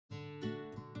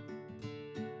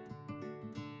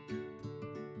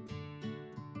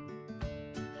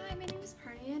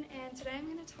and today I'm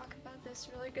going to talk about this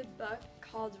really good book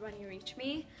called When You Reach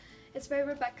Me. It's by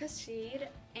Rebecca Seed,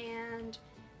 and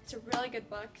it's a really good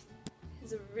book. It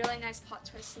has a really nice plot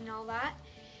twist and all that.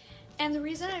 And the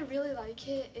reason I really like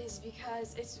it is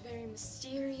because it's very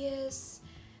mysterious,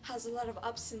 has a lot of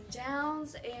ups and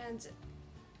downs, and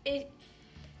it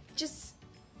just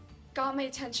got my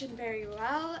attention very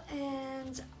well,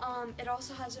 and it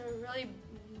also has a really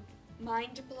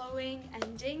mind-blowing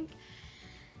ending.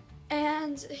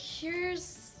 And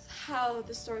here's how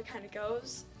the story kind of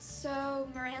goes. So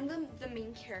Miranda, the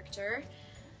main character,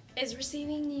 is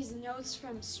receiving these notes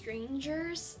from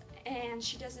strangers, and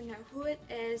she doesn't know who it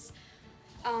is,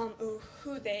 or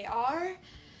who they are,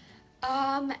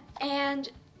 and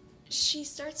she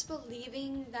starts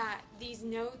believing that these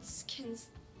notes can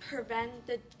prevent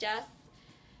the death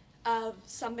of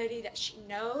somebody that she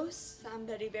knows,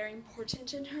 somebody very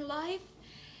important in her life.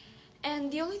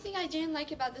 And the only thing I didn't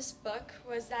like about this book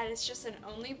was that it's just an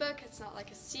only book. It's not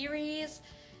like a series,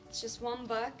 it's just one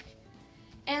book.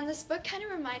 And this book kind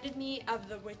of reminded me of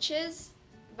The Witches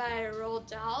by Roald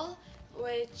Dahl,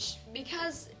 which,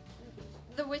 because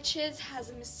The Witches has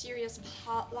a mysterious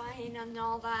plot line and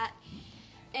all that,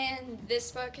 and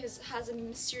this book has a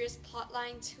mysterious plot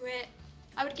line to it,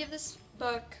 I would give this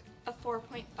book a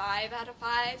 4.5 out of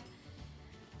 5.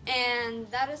 And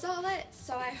that is all it.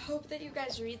 So I hope that you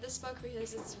guys read this book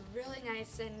because it's really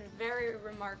nice and very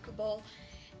remarkable.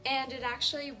 And it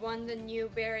actually won the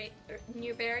Newbery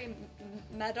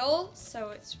Medal, so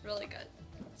it's really good.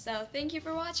 So thank you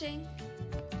for watching.